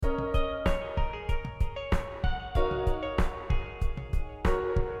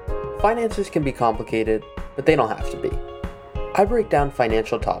Finances can be complicated, but they don't have to be. I break down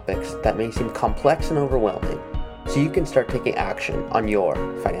financial topics that may seem complex and overwhelming, so you can start taking action on your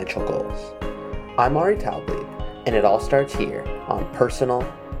financial goals. I'm Ari Taubleib, and it all starts here on Personal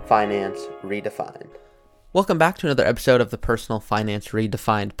Finance Redefined. Welcome back to another episode of the Personal Finance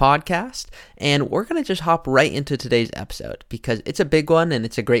Redefined podcast, and we're going to just hop right into today's episode because it's a big one and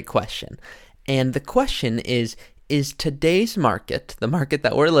it's a great question. And the question is today's market, the market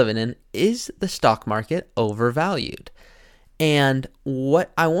that we're living in, is the stock market overvalued? And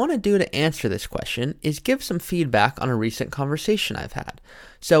what I want to do to answer this question is give some feedback on a recent conversation I've had.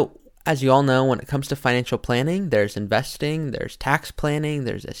 So, as you all know, when it comes to financial planning, there's investing, there's tax planning,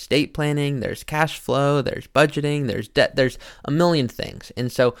 there's estate planning, there's cash flow, there's budgeting, there's debt, there's a million things.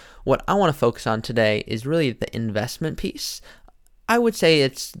 And so what I want to focus on today is really the investment piece. I would say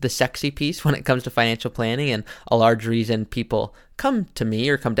it's the sexy piece when it comes to financial planning and a large reason people come to me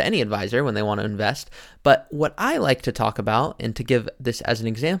or come to any advisor when they want to invest. But what I like to talk about, and to give this as an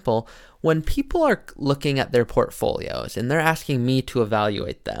example, when people are looking at their portfolios and they're asking me to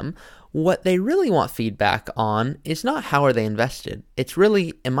evaluate them, what they really want feedback on is not how are they invested. It's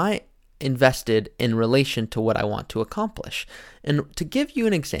really, am I invested in relation to what I want to accomplish? And to give you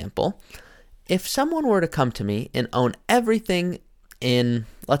an example, if someone were to come to me and own everything in,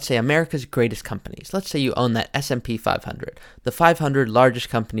 let's say, America's greatest companies. Let's say you own that S&P 500, the 500 largest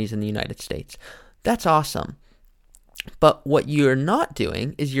companies in the United States. That's awesome. But what you're not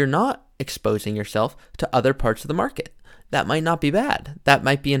doing is you're not exposing yourself to other parts of the market. That might not be bad. That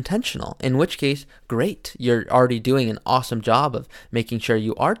might be intentional, in which case, great. You're already doing an awesome job of making sure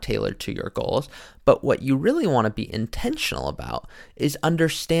you are tailored to your goals. But what you really want to be intentional about is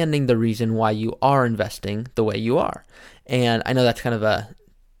understanding the reason why you are investing the way you are. And I know that's kind of a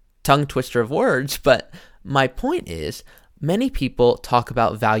tongue twister of words, but my point is, many people talk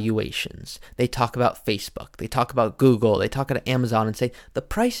about valuations. They talk about Facebook. They talk about Google. They talk about Amazon and say, the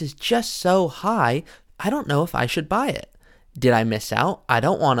price is just so high, I don't know if I should buy it. Did I miss out? I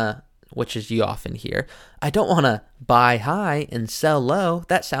don't want to, which is you often hear, I don't want to buy high and sell low.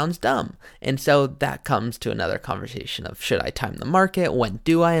 That sounds dumb. And so that comes to another conversation of, should I time the market? When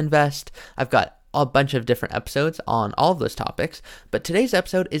do I invest? I've got a bunch of different episodes on all of those topics, but today's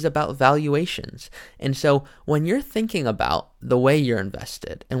episode is about valuations. And so when you're thinking about the way you're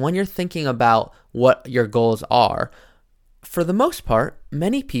invested and when you're thinking about what your goals are, for the most part,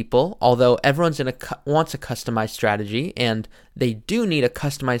 many people, although everyone's wants a customized strategy and they do need a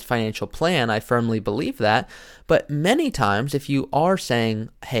customized financial plan, I firmly believe that, but many times if you are saying,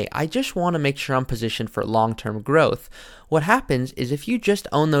 hey, I just want to make sure I'm positioned for long-term growth, what happens is if you just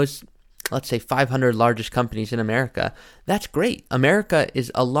own those, let's say 500 largest companies in America, that's great. America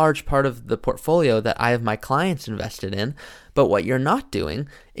is a large part of the portfolio that I have my clients invested in, but what you're not doing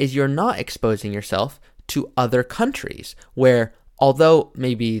is you're not exposing yourself to other countries where, although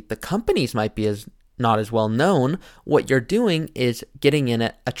maybe the companies might be not as well known, what you're doing is getting in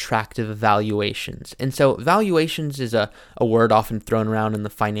at attractive valuations. And so valuations is a word often thrown around in the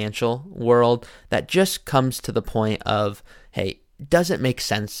financial world that just comes to the point of, hey, does it make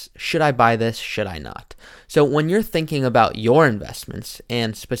sense? Should I buy this? Should I not? So when you're thinking about your investments,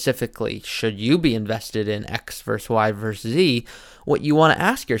 and specifically, should you be invested in X versus Y versus Z, what you want to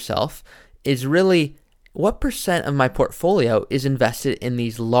ask yourself is really, what percent of my portfolio is invested in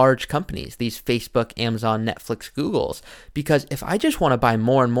these large companies, these Facebook, Amazon, Netflix, Googles? Because if I just want to buy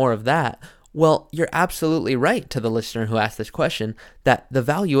more and more of that, well, you're absolutely right to the listener who asked this question that the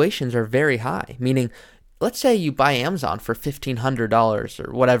valuations are very high, meaning let's say you buy Amazon for $1,500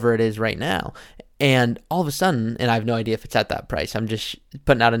 or whatever it is right now, and all of a sudden, and I have no idea if it's at that price, I'm just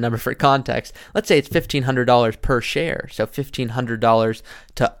putting out a number for context, let's say it's $1,500 per share, so $1,500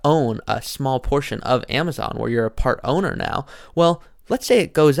 to own a small portion of Amazon where you're a part owner now. Well, let's say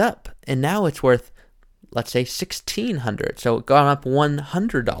it goes up, and now it's worth, let's say $1,600, so it gone up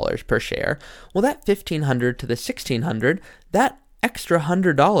 $100 per share. Well, that $1,500 to the $1,600, that extra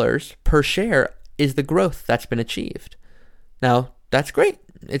 $100 per share is the growth that's been achieved. Now, that's great.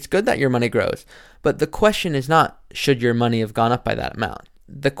 It's good that your money grows. But the question is not, should your money have gone up by that amount?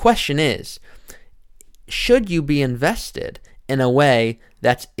 The question is, should you be invested in a way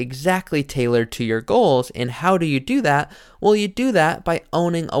that's exactly tailored to your goals? And how do you do that? Well, you do that by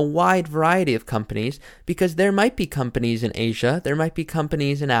owning a wide variety of companies, because there might be companies in Asia, there might be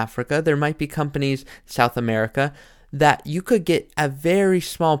companies in Africa, there might be companies in South America that you could get a very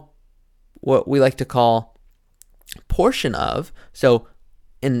small, what we like to call, portion of. So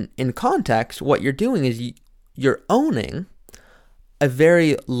in context, what you're doing is you're owning a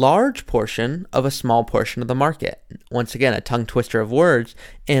very large portion of a small portion of the market. Once again, a tongue twister of words.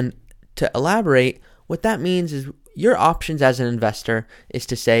 And to elaborate, what that means is your options as an investor is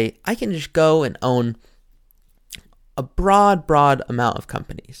to say, I can just go and own a broad amount of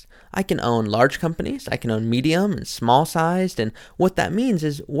companies. I can own large companies, I can own medium and small sized, and what that means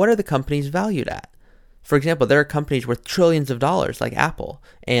is, what are the companies valued at? For example, there are companies worth trillions of dollars like Apple,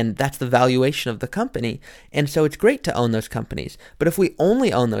 and that's the valuation of the company. And so it's great to own those companies. But if we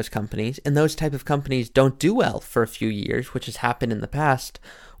only own those companies and those type of companies don't do well for a few years, which has happened in the past,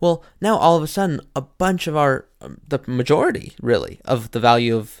 well, now all of a sudden, a bunch of the majority really of the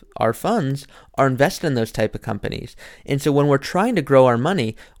value of our funds are invested in those type of companies. And so when we're trying to grow our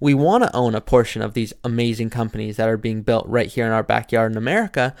money, we want to own a portion of these amazing companies that are being built right here in our backyard in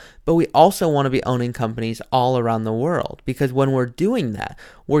America, but we also want to be owning companies all around the world, because when we're doing that,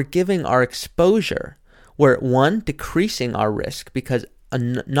 we're giving our exposure. We're, one, decreasing our risk because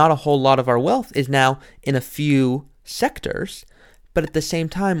not a whole lot of our wealth is now in a few sectors, but at the same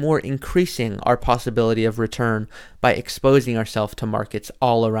time, we're increasing our possibility of return by exposing ourselves to markets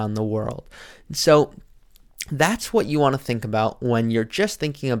all around the world. So that's what you want to think about when you're just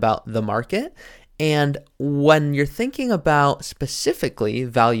thinking about the market. And when you're thinking about specifically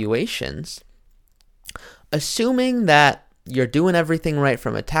valuations, assuming that you're doing everything right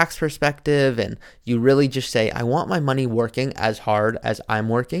from a tax perspective and you really just say, I want my money working as hard as I'm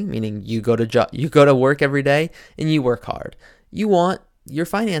working, meaning you go to work every day and you work hard. You want your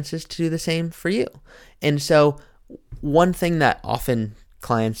finances to do the same for you. And so one thing that often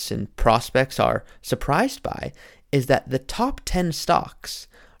clients and prospects are surprised by is that the top 10 stocks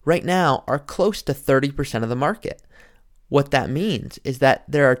right now are close to 30% of the market. What that means is that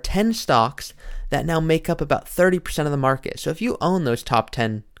there are 10 stocks that now make up about 30% of the market. So if you own those top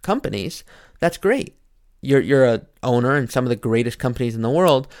 10 companies, that's great. You're a owner in some of the greatest companies in the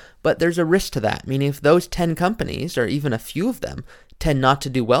world, but there's a risk to that. Meaning if those 10 companies, or even a few of them, tend not to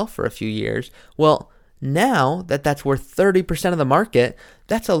do well for a few years, well, now that that's worth 30% of the market,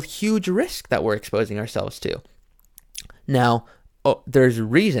 that's a huge risk that we're exposing ourselves to. Now, there's a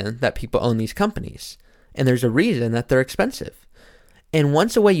reason that people own these companies, and there's a reason that they're expensive. And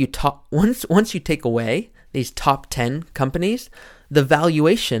once you take away these top 10 companies, the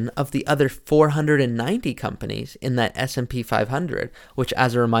valuation of the other 490 companies in that S&P 500, which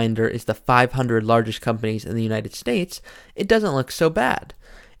as a reminder is the 500 largest companies in the United States, it doesn't look so bad.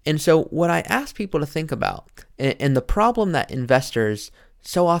 And so what I ask people to think about, and the problem that investors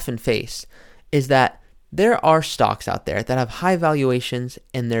so often face, is that there are stocks out there that have high valuations,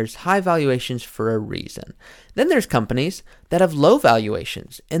 and there's high valuations for a reason. Then there's companies that have low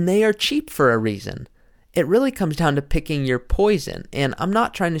valuations, and they are cheap for a reason. It really comes down to picking your poison. And I'm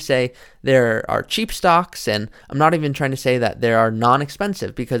not trying to say there are cheap stocks, and I'm not even trying to say that there are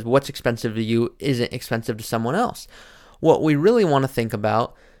non-expensive, because what's expensive to you isn't expensive to someone else. What we really want to think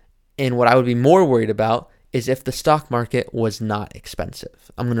about, and what I would be more worried about, is if the stock market was not expensive.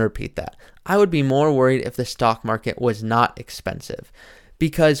 I'm going to repeat that. I would be more worried if the stock market was not expensive.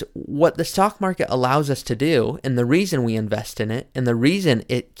 Because what the stock market allows us to do, and the reason we invest in it, and the reason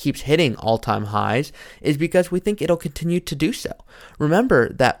it keeps hitting all-time highs, is because we think it'll continue to do so. Remember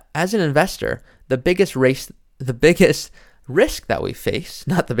that as an investor, the biggest risk that we face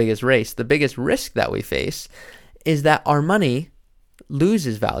is that our money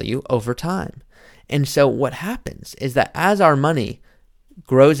loses value over time. And so what happens is that as our money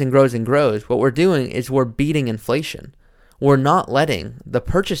grows and grows and grows, what we're doing is we're beating inflation. We're not letting the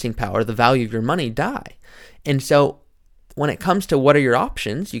purchasing power, the value of your money, die. And so when it comes to what are your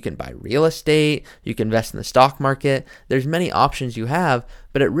options, you can buy real estate, you can invest in the stock market. There's many options you have,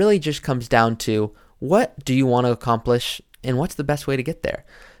 but it really just comes down to what do you want to accomplish and what's the best way to get there.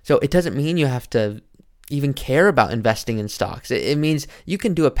 So it doesn't mean you have to even care about investing in stocks. It means you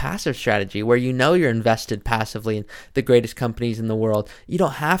can do a passive strategy where you know you're invested passively in the greatest companies in the world. You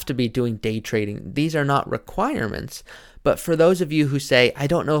don't have to be doing day trading. These are not requirements. But for those of you who say, I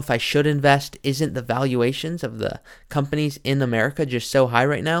don't know if I should invest, isn't the valuations of the companies in America just so high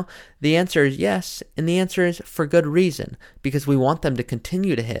right now? The answer is yes, and the answer is for good reason, because we want them to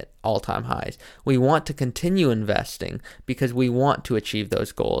continue to hit all-time highs. We want to continue investing because we want to achieve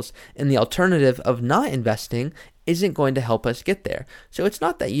those goals. And the alternative of not investing isn't going to help us get there. So it's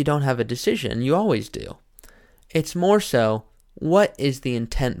not that you don't have a decision, you always do. It's more so, what is the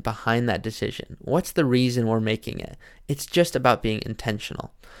intent behind that decision? What's the reason we're making it? It's just about being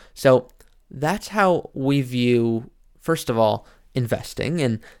intentional. So that's how we view, first of all, investing,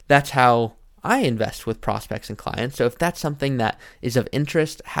 and that's how I invest with prospects and clients. So if that's something that is of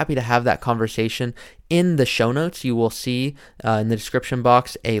interest, happy to have that conversation. In the show notes, you will see in the description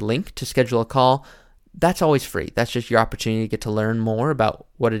box a link to schedule a call. that's always free. That's just your opportunity to get to learn more about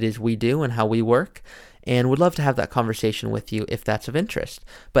what it is we do and how we work. And would love to have that conversation with you if that's of interest.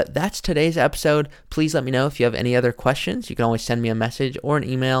 But that's today's episode. Please let me know if you have any other questions. You can always send me a message or an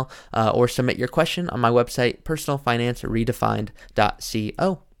email or submit your question on my website,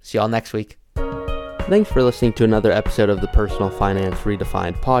 personalfinanceredefined.co. See y'all next week. Thanks for listening to another episode of the Personal Finance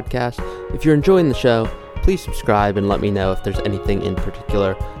Redefined podcast. If you're enjoying the show, please subscribe and let me know if there's anything in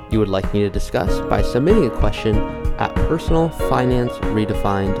particular you would like me to discuss by submitting a question at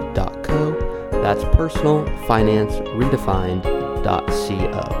personalfinanceredefined.co. That's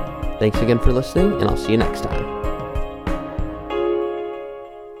personalfinanceredefined.co. Thanks again for listening, and I'll see you next time.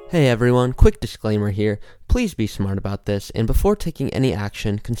 Hey everyone, quick disclaimer here. Please be smart about this, and before taking any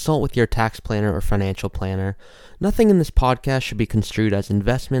action, consult with your tax planner or financial planner. Nothing in this podcast should be construed as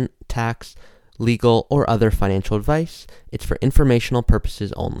investment, tax, legal, or other financial advice. It's for informational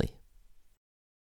purposes only.